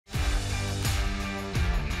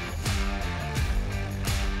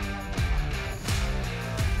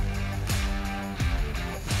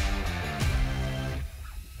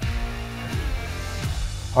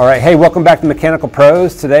All right, hey, welcome back to Mechanical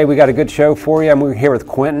Pros. Today we got a good show for you. I'm here with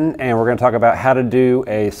Quentin, and we're going to talk about how to do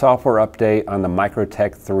a software update on the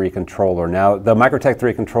Microtech 3 controller. Now, the Microtech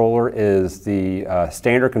 3 controller is the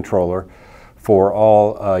standard controller for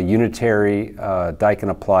all unitary Daikin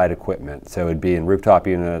Applied equipment. So it'd be in rooftop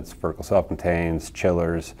units, vertical self-contained,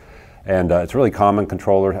 chillers, and it's a really common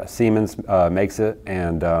controller. Siemens makes it,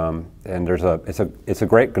 and it's a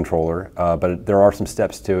great controller, but there are some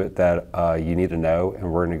steps to it that you need to know,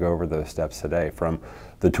 and we're going to go over those steps today, from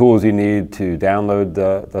the tools you need to download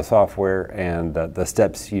the software and the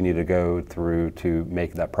steps you need to go through to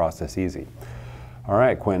make that process easy. All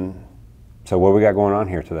right, Quentin, so what we got going on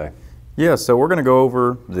here today? Yeah, so we're going to go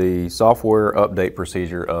over the software update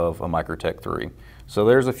procedure of a Microtech 3. So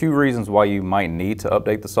there's a few reasons why you might need to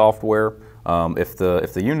update the software. If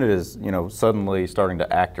the unit is suddenly starting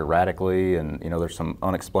to act erratically and there's some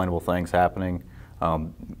unexplainable things happening,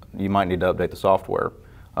 you might need to update the software.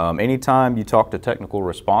 Anytime you talk to Technical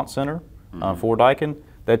Response Center for Daikin,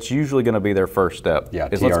 that's usually going to be their first step. Yeah,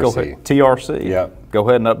 is TRC. Let's go ahead, TRC. Yep. Go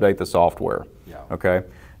ahead and update the software. Yeah. Okay.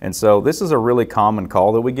 And so this is a really common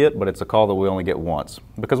call that we get, but it's a call that we only get once.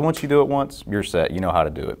 Because once you do it once, you're set. You know how to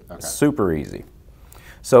do it. Okay. It's super easy.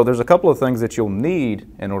 So there's a couple of things that you'll need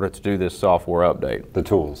in order to do this software update. The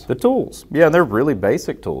tools. The tools. Yeah, they're really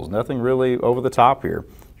basic tools. Nothing really over the top here.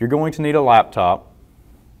 You're going to need a laptop.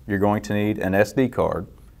 You're going to need an SD card,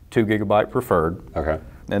 2 GB preferred. Okay.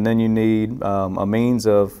 And then you need a means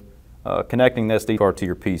of connecting the SD card to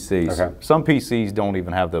your PCs. Okay. Some PCs don't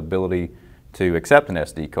even have the ability to accept an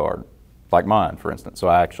SD card, like mine, for instance. So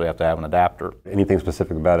I actually have to have an adapter. Anything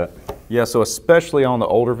specific about it? Yeah, so especially on the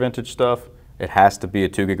older vintage stuff, it has to be a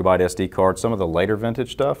 2 GB SD card. Some of the later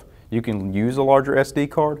vintage stuff, you can use a larger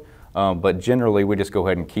SD card, but generally we just go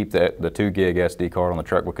ahead and keep the 2 gig SD card on the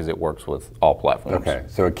truck because it works with all platforms. Okay,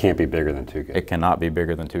 so it can't be bigger than 2 gig. It cannot be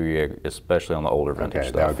bigger than 2 gig, especially on the older vintage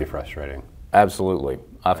stuff. That would be frustrating. Absolutely.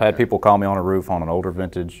 I've had people call me on a roof on an older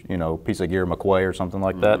vintage, piece of gear, McQuay or something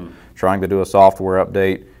like that, trying to do a software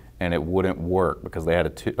update, and it wouldn't work because they had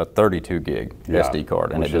a 32 gig SD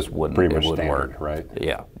card, and it just wouldn't standard, work. Right?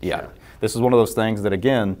 Yeah. This is one of those things that,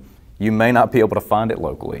 again, you may not be able to find it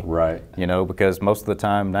locally. Right. Because most of the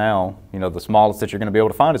time now, the smallest that you're going to be able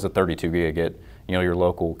to find is a 32 gig at, your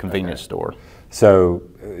local convenience store. So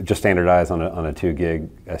just standardize on a 2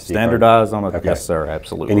 gig SD Standardize on a, okay. Yes sir,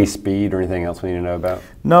 absolutely. Any speed or anything else we need to know about?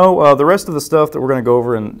 No, the rest of the stuff that we're going to go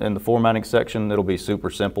over in the formatting section, it'll be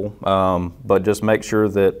super simple. But just make sure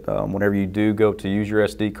that whenever you do go to use your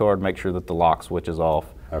SD card, make sure that the lock switch is off.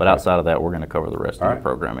 Okay. But outside of that, we're going to cover the rest of the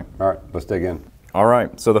programming. All right, let's dig in. All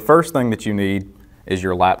right, so the first thing that you need is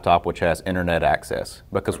your laptop, which has internet access,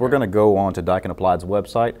 because we're going to go on to Daikin Applied's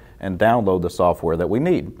website and download the software that we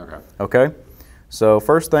need. Okay? So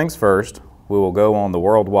first things first, we will go on the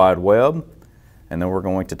World Wide Web, and then we're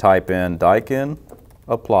going to type in Daikin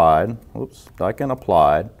Applied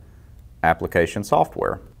application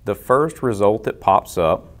software. The first result that pops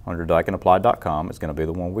up under daikinapplied.com is going to be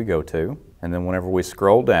the one we go to, and then whenever we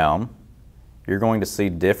scroll down, you're going to see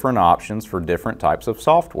different options for different types of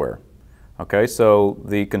software. Okay, so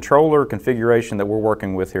the controller configuration that we're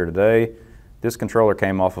working with here today, this controller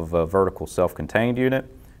came off of a vertical self-contained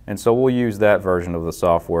unit, and so we'll use that version of the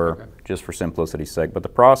software just for simplicity's sake, but the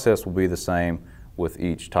process will be the same with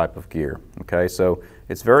each type of gear. Okay, so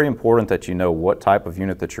it's very important that you know what type of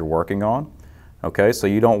unit that you're working on. Okay, so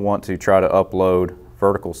you don't want to try to upload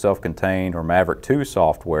vertical self-contained or Maverick 2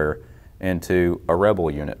 software into a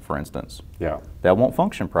Rebel unit, for instance. Yeah. That won't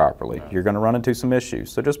function properly. No. You're going to run into some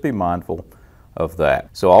issues, so just be mindful of that.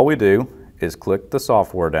 So all we do is click the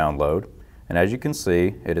software download, and as you can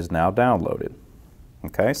see, it is now downloaded.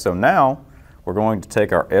 Okay, so now we're going to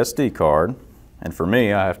take our SD card, and for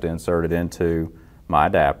me, I have to insert it into my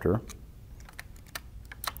adapter,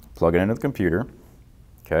 plug it into the computer.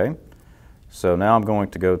 Okay, so now I'm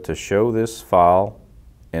going to go to show this file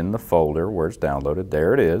in the folder where it's downloaded.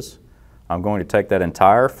 There it is. I'm going to take that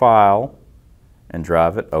entire file and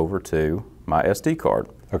drive it over to my SD card.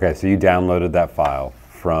 Okay, so you downloaded that file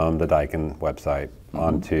from the Daikin website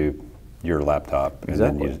onto your laptop,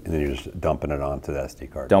 Exactly. and then you're just dumping it onto the SD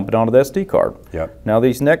card. Dump it onto the SD card. Yep. Now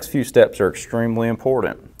these next few steps are extremely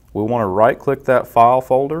important. We want to right-click that file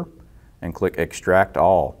folder and click Extract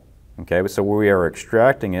All. Okay, so we are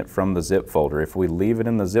extracting it from the zip folder. If we leave it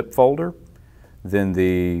in the zip folder, then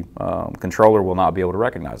the controller will not be able to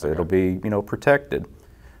recognize it. It'll be, protected.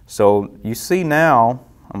 So you see now,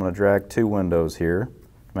 I'm going to drag 2 windows here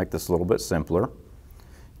to make this a little bit simpler.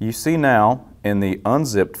 You see now in the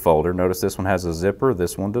unzipped folder, notice this one has a zipper,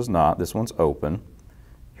 this one does not, this one's open.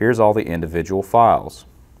 Here's all the individual files.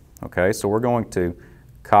 Okay, so we're going to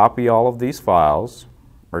copy all of these files,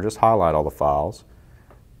 or just highlight all the files,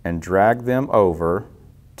 and drag them over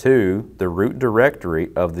to the root directory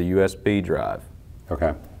of the USB drive.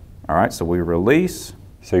 Okay. All right, so we release.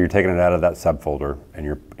 So you're taking it out of that subfolder and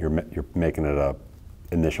you're making it a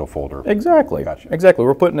initial folder. Exactly. Gotcha. Exactly.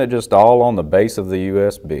 We're putting it just all on the base of the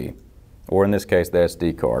USB, or in this case, the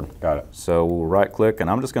SD card. Got it. So we'll right-click, and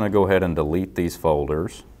I'm just going to go ahead and delete these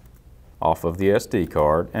folders off of the SD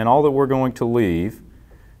card, and all that we're going to leave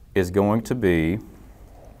is going to be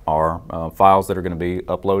our files that are going to be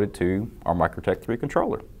uploaded to our Microtech 3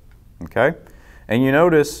 controller. Okay? And you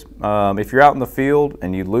notice if you're out in the field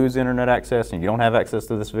and you lose internet access and you don't have access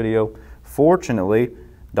to this video, fortunately,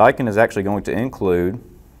 Daikin is actually going to include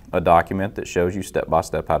a document that shows you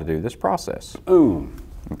step-by-step how to do this process. Ooh.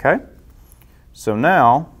 Okay? So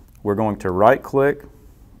now we're going to right-click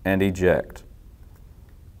and eject.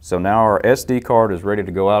 So now our SD card is ready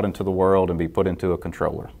to go out into the world and be put into a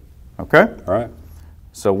controller. Okay? All right.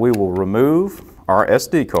 So we will remove our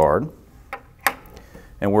SD card,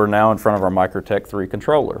 and we're now in front of our Microtech 3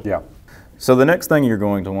 controller. Yeah. So the next thing you're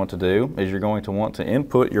going to want to do is you're going to want to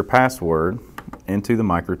input your password into the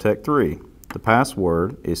Microtech 3. The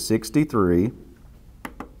password is 63.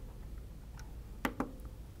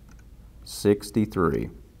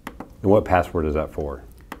 And what password is that for?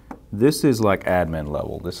 This is like admin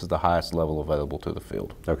level. This is the highest level available to the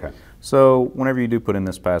field. Okay. So whenever you do put in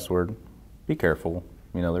this password, be careful.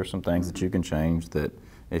 You know, there's some things that you can change that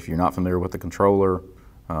if you're not familiar with the controller,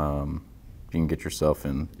 you can get yourself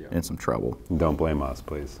in some trouble. Don't blame us,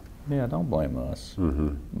 please. Yeah, don't blame us.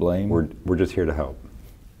 Mm-hmm. Blame. We're just here to help.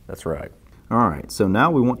 That's right. All right, so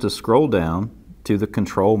now we want to scroll down to the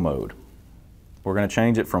control mode. We're going to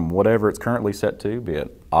change it from whatever it's currently set to, be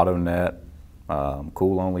it auto net,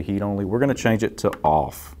 cool only, heat only. We're going to change it to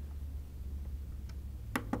off.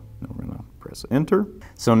 We're going to press enter.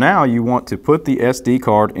 So now you want to put the SD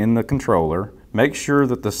card in the controller. Make sure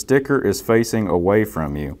that the sticker is facing away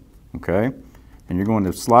from you, okay? And you're going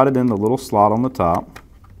to slide it in the little slot on the top,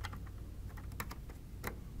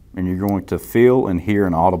 and you're going to feel and hear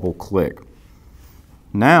an audible click.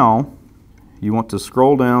 Now, you want to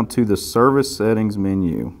scroll down to the service settings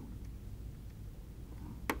menu.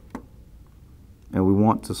 And we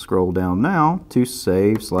want to scroll down now to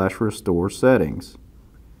save/restore settings.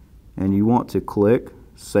 And you want to click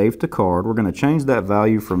save to card. We're going to change that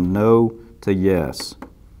value from no to yes.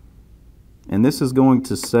 And this is going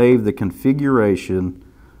to save the configuration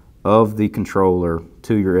of the controller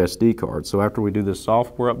to your SD card. So after we do this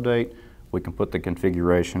software update, we can put the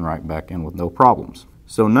configuration right back in with no problems.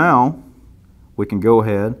 So now we can go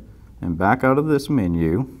ahead and back out of this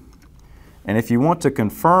menu. And if you want to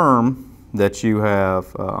confirm that you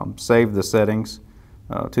have saved the settings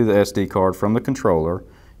to the SD card from the controller,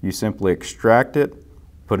 you simply extract it,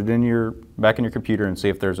 put it back in your computer, and see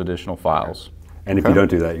if there's additional files. And if you don't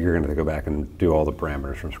do that, you're going to go back and do all the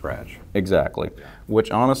parameters from scratch. Exactly. Which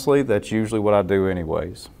honestly, that's usually what I do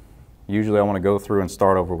anyways. Usually I want to go through and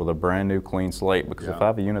start over with a brand new clean slate, because if I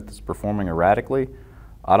have a unit that's performing erratically,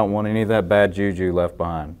 I don't want any of that bad juju left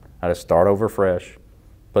behind. I just start over fresh,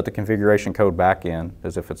 put the configuration code back in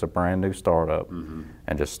as if it's a brand new startup,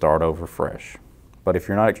 and just start over fresh. But if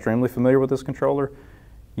you're not extremely familiar with this controller,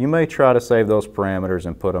 you may try to save those parameters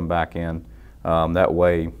and put them back in. That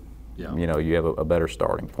way, you know, you have a better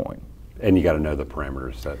starting point. And you got to know the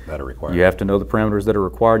parameters that are required. You have to know the parameters that are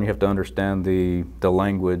required, and you have to understand the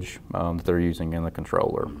language that they're using in the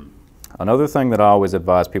controller. Another thing that I always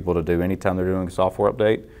advise people to do anytime they're doing a software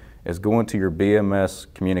update is go into your BMS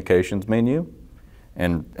communications menu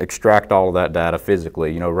and extract all of that data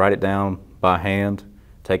physically. You know, write it down by hand,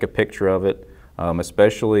 take a picture of it,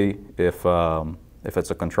 especially if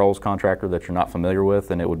it's a controls contractor that you're not familiar with,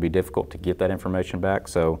 then it would be difficult to get that information back.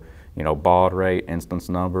 So, you know, baud rate, instance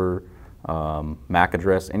number, MAC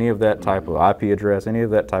address, any of that type of IP address, any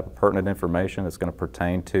of that type of pertinent information that's going to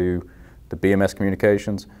pertain to the BMS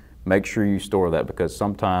communications, make sure you store that, because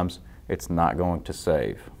sometimes it's not going to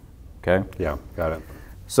save. Okay? Yeah, got it.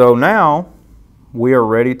 So now we are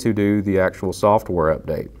ready to do the actual software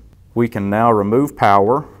update. We can now remove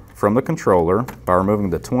power from the controller by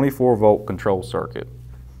removing the 24-volt control circuit.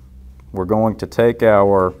 We're going to take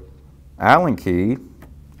our Allen key,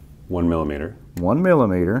 1 millimeter. 1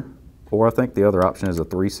 millimeter, or I think the other option is a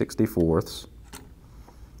 3/64,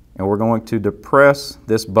 and we're going to depress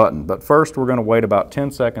this button. But first we're going to wait about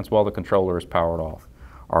 10 seconds while the controller is powered off.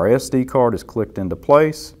 Our SD card is clicked into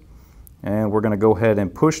place, and we're going to go ahead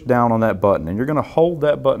and push down on that button, and you're going to hold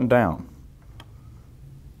that button down.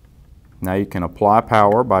 Now you can apply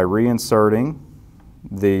power by reinserting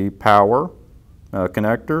the power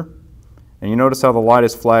connector, And you notice how the light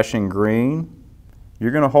is flashing green?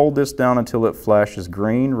 You're going to hold this down until it flashes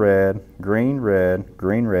green, red, green, red,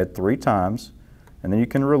 green, red 3 times, and then you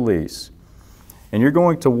can release. And you're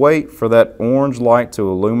going to wait for that orange light to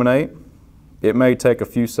illuminate. It may take a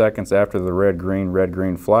few seconds after the red,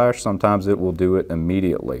 green flash. Sometimes it will do it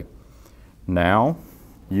immediately. Now,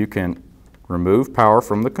 you can remove power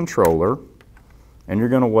from the controller, and you're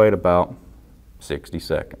going to wait about 60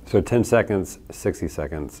 seconds. So 10 seconds, 60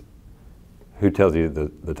 seconds. Who tells you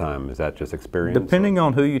the time? Is that just experience? Depending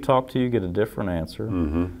on who you talk to, you get a different answer.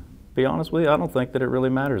 Be honest with you, I don't think that it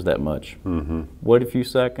really matters that much. Wait a few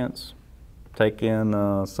seconds, take in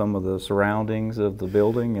some of the surroundings of the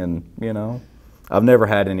building, and you know, I've never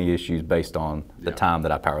had any issues based on the time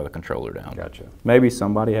that I power the controller down. Gotcha. Maybe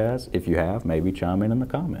somebody has. If you have, maybe chime in the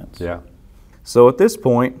comments. Yeah. So at this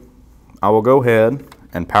point, I will go ahead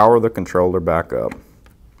and power the controller back up.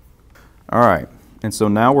 All right. And so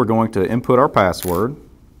now we're going to input our password,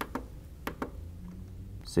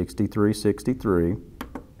 6363,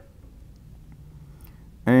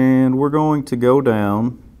 and we're going to go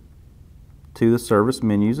down to the service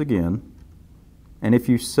menus again. And if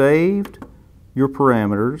you saved your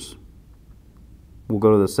parameters, we'll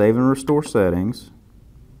go to the Save and Restore settings,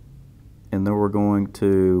 and then we're going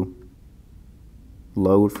to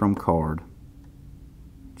load from card.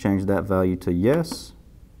 Change that value to yes.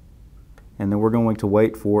 And then we're going to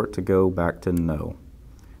wait for it to go back to no.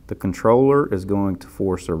 The controller is going to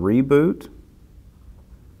force a reboot.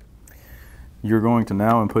 You're going to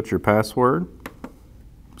now input your password,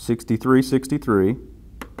 6363.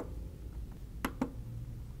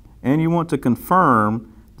 And you want to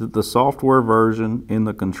confirm that the software version in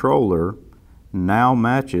the controller now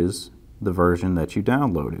matches the version that you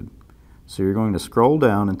downloaded. So you're going to scroll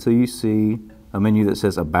down until you see a menu that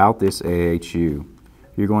says About this AHU.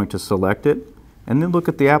 You're going to select it and then look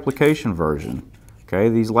at the application version. Okay,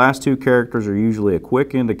 these last 2 characters are usually a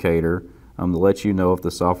quick indicator to let you know if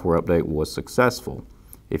the software update was successful.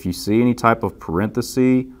 If you see any type of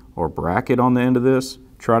parenthesis or bracket on the end of this,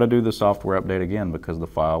 try to do the software update again because the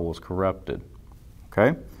file was corrupted.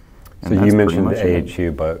 Okay? And so you mentioned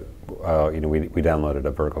AHU, but you know, we downloaded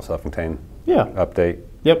a vertical self-contained update.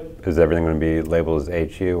 Yep. Is everything going to be labeled as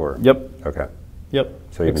AHU or? Yep. Okay. Yep.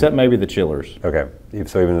 So except maybe the chillers. Okay.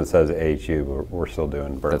 So even if it says AHU, we're still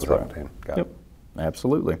doing vertical self-contained. Got it.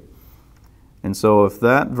 Absolutely. And so if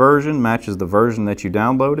that version matches the version that you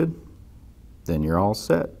downloaded, then you're all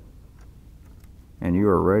set. And you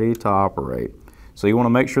are ready to operate. So you want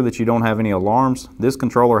to make sure that you don't have any alarms. This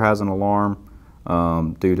controller has an alarm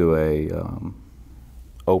due to a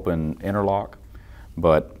open interlock.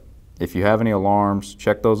 But if you have any alarms,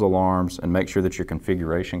 check those alarms and make sure that your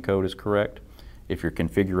configuration code is correct. If your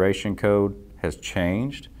configuration code has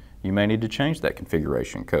changed, you may need to change that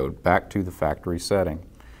configuration code back to the factory setting.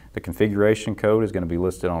 The configuration code is going to be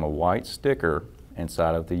listed on a white sticker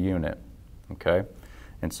inside of the unit. Okay?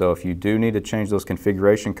 And so if you do need to change those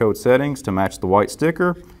configuration code settings to match the white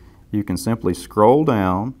sticker, you can simply scroll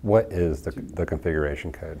down. What is the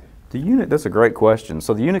configuration code? The unit, that's a great question.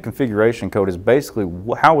 So the unit configuration code is basically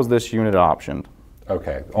how was this unit optioned?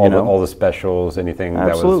 Okay, all the specials, anything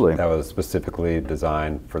that was specifically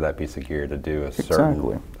designed for that piece of gear to do a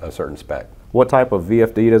certain spec. What type of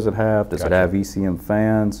VFD does it have? Does it have ECM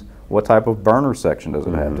fans? What type of burner section does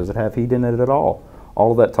it have? Does it have heat in it at all?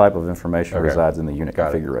 All of that type of information resides in the unit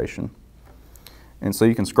configuration. And so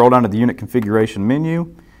you can scroll down to the unit configuration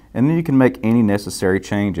menu, and then you can make any necessary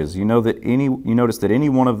changes. You notice that any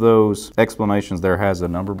one of those explanations there has a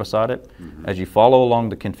number beside it. As you follow along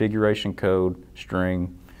the configuration code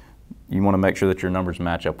string, you want to make sure that your numbers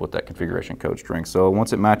match up with that configuration code string. So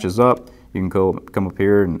once it matches up, you can come up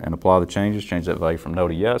here and apply the changes, change that value from no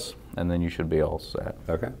to yes, and then you should be all set.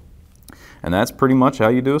 Okay. And that's pretty much how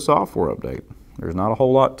you do a software update. There's not a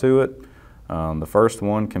whole lot to it. The first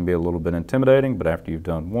one can be a little bit intimidating, but after you've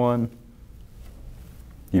done one,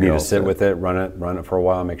 you need to sit with it, run it for a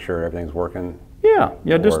while, make sure everything's working. Yeah,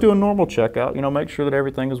 just do a normal checkout. You know, make sure that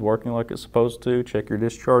everything is working like it's supposed to. Check your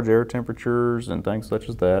discharge air temperatures and things such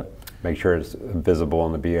as that. Make sure it's visible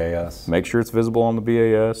on the BAS. Make sure it's visible on the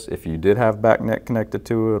BAS. If you did have BACnet connected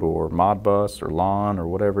to it, or Modbus, or LAN, or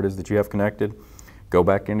whatever it is that you have connected, go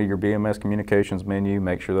back into your BMS communications menu.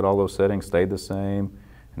 Make sure that all those settings stayed the same.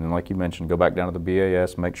 And then, like you mentioned, go back down to the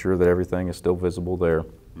BAS. Make sure that everything is still visible there.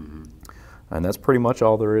 And that's pretty much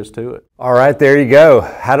all there is to it. All right, there you go.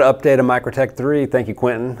 How to update a Microtech 3. Thank you,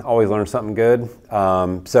 Quentin. Always learn something good.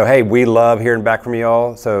 So hey, we love hearing back from you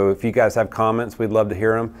all. So if you guys have comments, we'd love to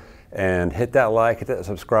hear them. And hit that like, hit that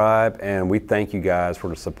subscribe, and we thank you guys for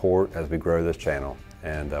the support as we grow this channel.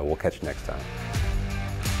 And we'll catch you next time.